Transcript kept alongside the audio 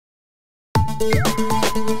Hi,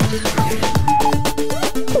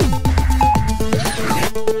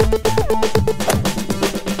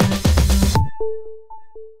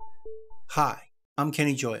 I'm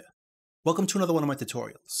Kenny Joya. Welcome to another one of my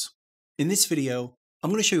tutorials. In this video,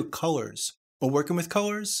 I'm going to show you colors, or working with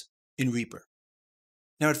colors, in Reaper.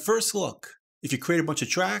 Now at first look, if you create a bunch of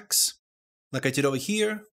tracks, like I did over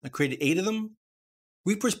here, I created 8 of them,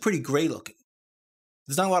 Reaper is pretty gray looking.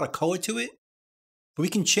 There's not a lot of color to it, but we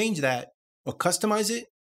can change that or customize it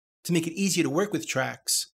to make it easier to work with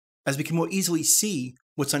tracks, as we can more easily see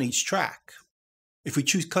what's on each track. If we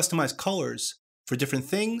choose customized colors for different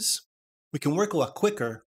things, we can work a lot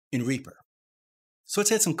quicker in Reaper. So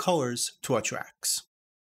let's add some colors to our tracks.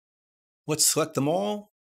 Let's select them all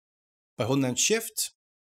by holding down Shift.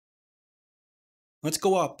 Let's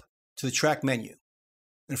go up to the track menu.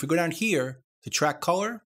 And if we go down here to track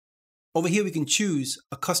color, over here we can choose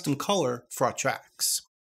a custom color for our tracks.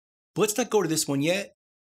 But let's not go to this one yet.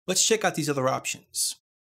 Let's check out these other options.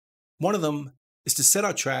 One of them is to set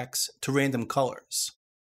our tracks to random colors.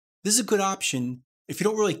 This is a good option if you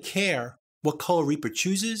don't really care what color Reaper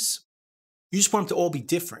chooses. You just want them to all be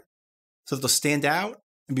different so that they'll stand out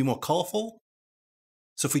and be more colorful.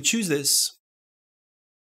 So if we choose this,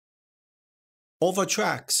 all of our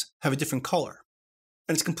tracks have a different color,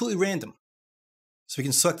 and it's completely random. So we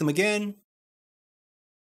can select them again,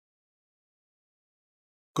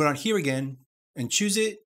 go down here again and choose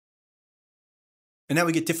it, and now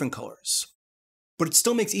we get different colors. But it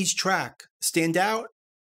still makes each track stand out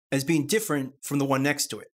as being different from the one next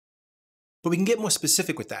to it. But we can get more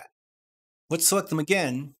specific with that. Let's select them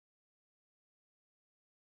again,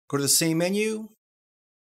 go to the same menu,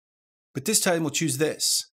 but this time we'll choose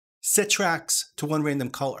this, set tracks to one random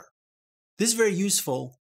color. This is very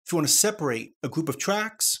useful if you want to separate a group of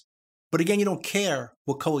tracks, but again, you don't care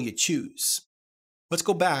what color you choose. Let's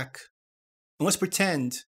go back and let's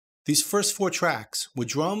pretend these first 4 tracks were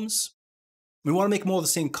drums. We want to make them all the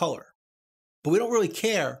same color, but we don't really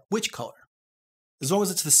care which color, as long as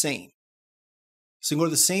it's the same. So you can go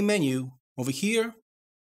to the same menu over here,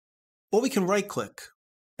 or we can right click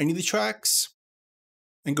any of the tracks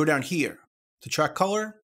and go down here to track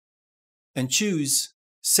color and choose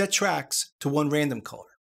set tracks to one random color.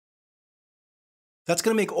 That's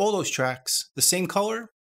going to make all those tracks the same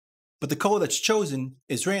color, but the color that's chosen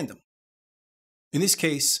is random. In this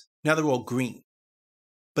case, now they're all green.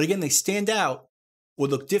 But again, they stand out or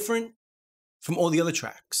look different from all the other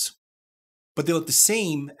tracks, but they look the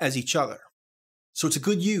same as each other. So it's a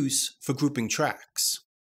good use for grouping tracks.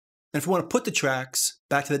 And if we want to put the tracks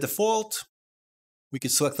back to the default, we can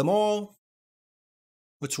select them all.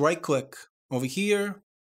 Let's right click over here,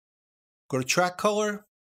 go to track color,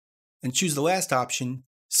 and choose the last option,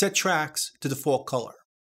 set tracks to default color.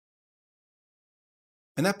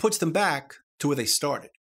 And that puts them back to where they started,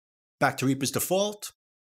 back to Reaper's default.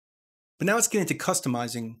 But now let's get into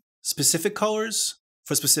customizing specific colors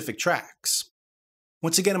for specific tracks.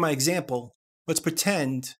 Once again, in my example, let's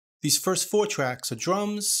pretend these first 4 tracks are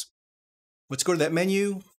drums. Let's go to that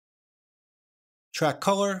menu, track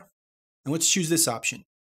color, and let's choose this option,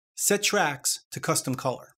 set tracks to custom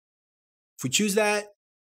color. If we choose that,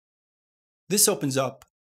 this opens up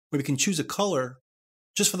where we can choose a color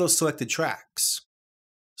just for those selected tracks.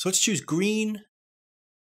 So let's choose green,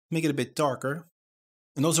 make it a bit darker,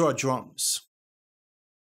 and those are our drums.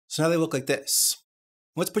 So now they look like this.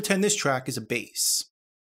 Let's pretend this track is a bass.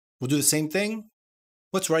 We'll do the same thing.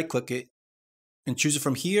 Let's right click it and choose it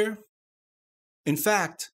from here. In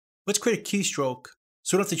fact, let's create a keystroke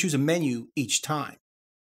so we don't have to choose a menu each time.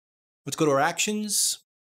 Let's go to our actions,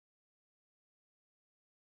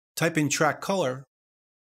 type in track color,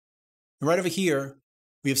 and right over here,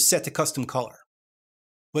 we have set to custom color.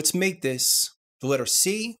 Let's make this the letter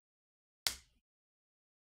C.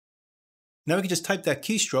 Now we can just type that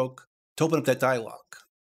keystroke to open up that dialog.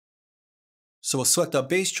 So we'll select our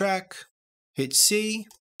bass track, hit C.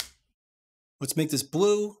 Let's make this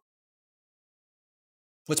blue.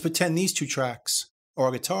 Let's pretend these 2 tracks are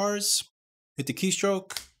our guitars. Hit the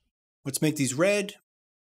keystroke. Let's make these red.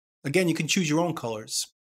 Again, you can choose your own colors.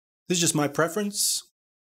 This is just my preference.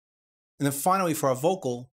 And then finally, for our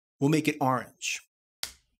vocal, we'll make it orange.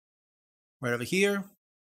 Right over here.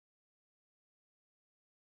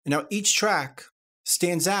 And now each track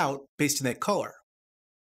stands out based on that color.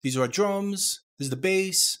 These are our drums, this is the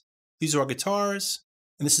bass, these are our guitars,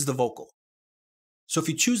 and this is the vocal. So if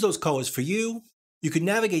you choose those colors for you, you can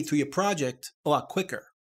navigate through your project a lot quicker,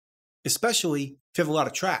 especially if you have a lot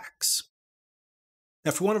of tracks. Now,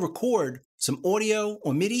 if we want to record some audio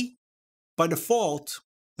or MIDI, by default,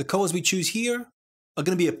 the colors we choose here are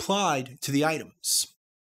going to be applied to the items.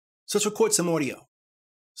 So let's record some audio.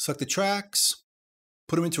 Select the tracks,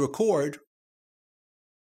 put them into record.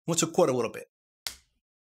 Let's record a little bit.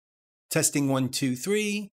 Testing 1, 2,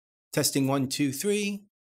 3. Testing 1, 2, 3.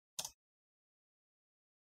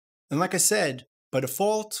 And like I said, by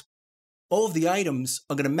default, all of the items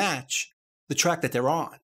are going to match the track that they're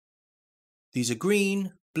on. These are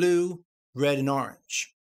green, blue, red, and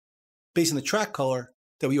orange, based on the track color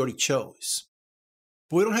that we already chose.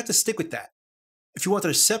 But we don't have to stick with that. If you wanted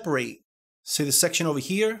to separate, say, the section over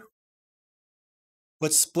here,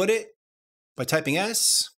 let's split it by typing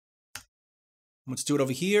S. Let's do it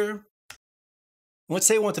over here. Let's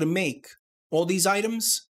say I wanted to make all these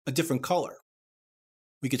items a different color.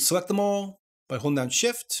 We could select them all by holding down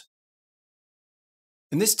Shift.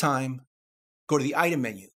 And this time, go to the item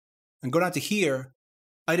menu and go down to here,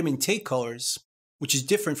 item intake colors, which is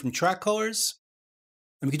different from track colors.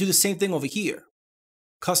 And we can do the same thing over here.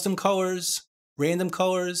 Custom colors, random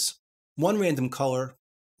colors, one random color,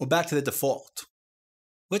 or back to the default.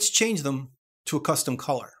 Let's change them to a custom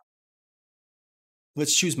color.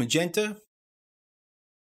 Let's choose magenta.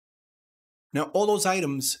 Now all those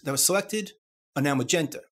items that were selected are now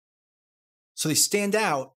magenta. So they stand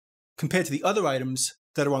out compared to the other items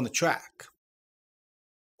that are on the track.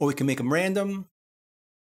 Or we can make them random.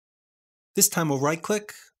 This time we'll right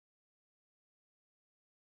click.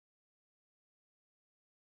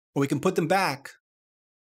 Or we can put them back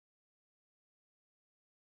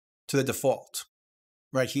to the default,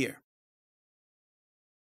 right here.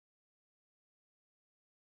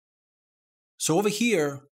 So over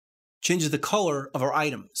here changes the color of our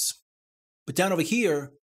items. But down over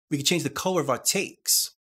here, we can change the color of our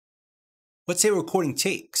takes. Let's say we're recording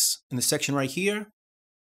takes in the section right here.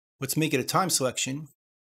 Let's make it a time selection.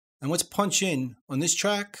 And let's punch in on this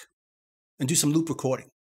track and do some loop recording,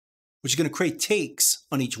 which is going to create takes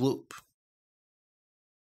on each loop.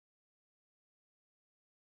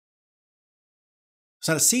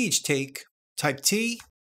 So now to see each take, type T.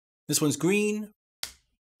 This one's green.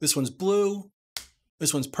 This one's blue.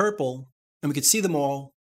 This one's purple. And we can see them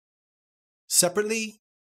all separately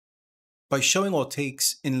by showing all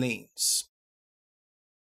takes in lanes.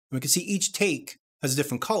 And we can see each take has a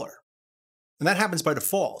different color. And that happens by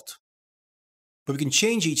default. But we can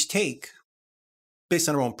change each take based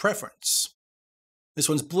on our own preference. This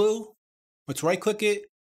one's blue. Let's right click it,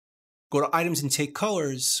 go to items and take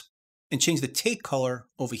colors, and change the take color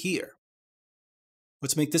over here.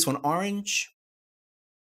 Let's make this one orange.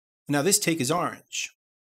 Now this take is orange.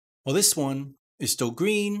 Well, this one is still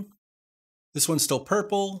green. This one's still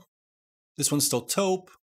purple. This one's still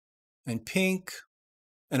taupe and pink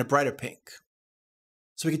and a brighter pink.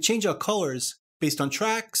 So we can change our colors based on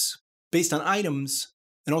tracks, based on items,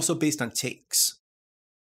 and also based on takes.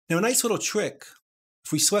 Now a nice little trick,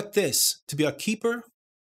 if we select this to be our keeper,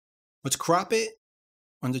 let's crop it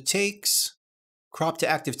under takes, crop to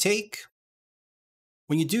active take.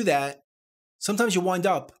 When you do that, sometimes you wind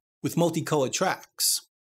up with multicolored tracks.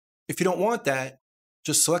 If you don't want that,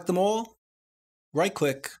 just select them all, right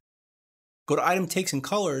click, go to item takes and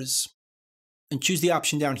colors, and choose the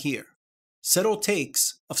option down here. Set all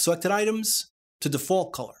takes of selected items to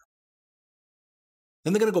default color.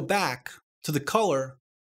 Then they're going to go back to the color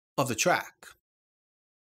of the track.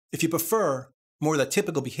 If you prefer more of that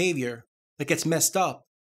typical behavior that gets messed up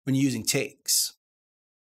when you're using takes.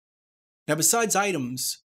 Now besides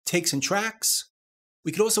items, takes, and tracks,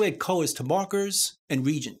 we could also add colors to markers and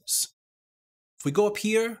regions. If we go up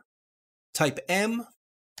here, type M,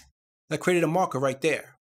 that created a marker right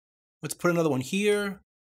there. Let's put another one here,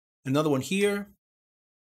 another one here.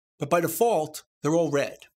 But by default, they're all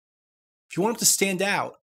red. If you want them to stand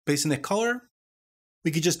out based on their color, we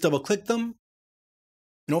could just double click them.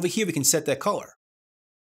 And over here, we can set that color.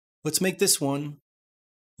 Let's make this one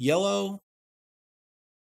yellow.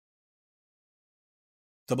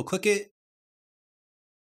 Double click it.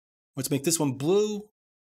 Let's make this one blue.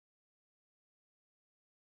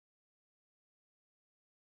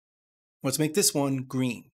 Let's make this one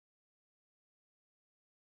green.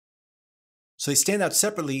 So they stand out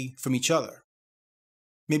separately from each other.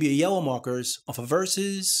 Maybe a yellow markers are for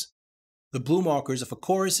verses, the blue markers are for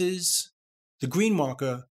choruses, the green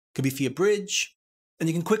marker could be for your bridge, and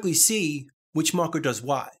you can quickly see which marker does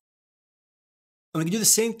what. And we can do the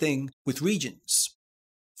same thing with regions.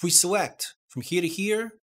 If we select from here to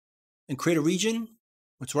here and create a region,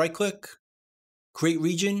 let's right click, create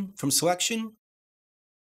region from selection.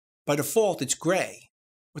 By default, it's gray.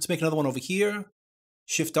 Let's make another one over here,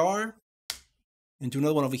 Shift R, and do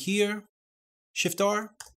another one over here, Shift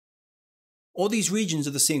R. All these regions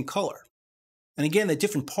are the same color. And again, they're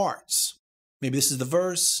different parts. Maybe this is the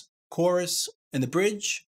verse, chorus, and the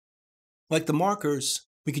bridge. like the markers,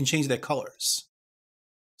 we can change their colors.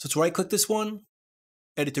 So let's right click this one,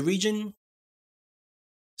 edit the region,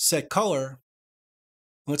 set color.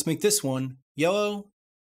 Let's make this one yellow.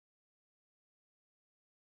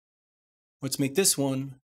 Let's make this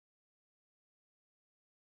one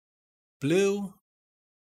blue.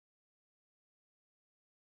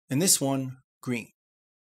 And this one green.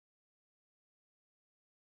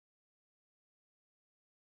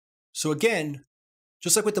 So again,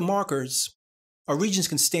 just like with the markers, our regions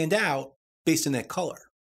can stand out based on their color.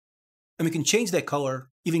 And we can change that color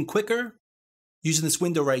even quicker using this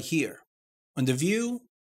window right here. Under View,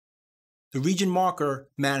 the Region Marker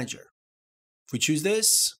Manager. If we choose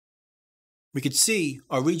this, we can see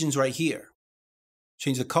our regions right here.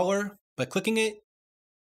 Change the color by clicking it.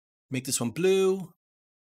 Make this one blue.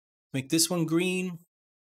 Make this one green.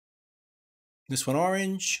 This one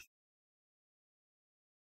orange.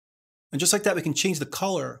 And just like that, we can change the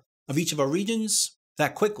color of each of our regions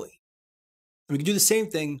that quickly. And we can do the same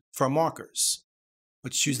thing for our markers.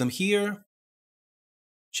 Let's choose them here.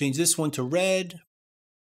 Change this one to red.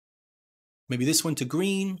 Maybe this one to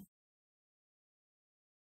green.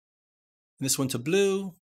 And this one to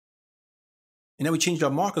blue. And now we changed our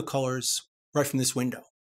marker colors right from this window.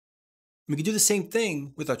 And we can do the same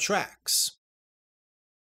thing with our tracks.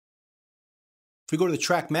 If we go to the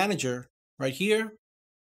Track Manager right here,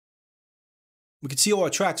 we can see all our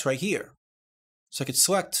tracks right here. So I could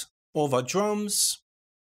select all of our drums,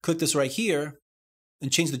 click this right here,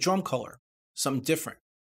 and change the drum color, something different.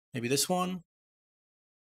 Maybe this one.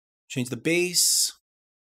 Change the bass.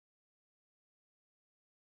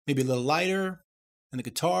 Maybe a little lighter. And the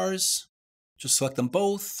guitars. Just select them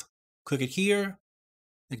both, click it here,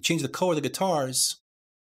 and change the color of the guitars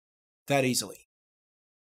that easily.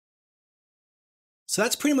 So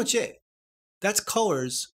that's pretty much it. That's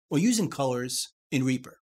colors, or using colors in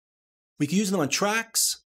Reaper. We can use them on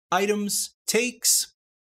tracks, items, takes,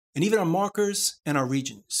 and even on markers and our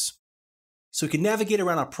regions. So we can navigate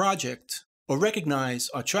around our project or recognize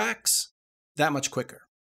our tracks that much quicker.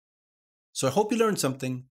 So I hope you learned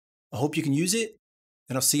something. I hope you can use it,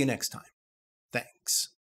 and I'll see you next time. Thanks.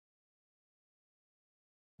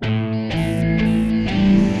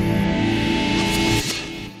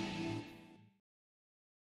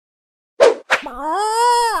 Bye.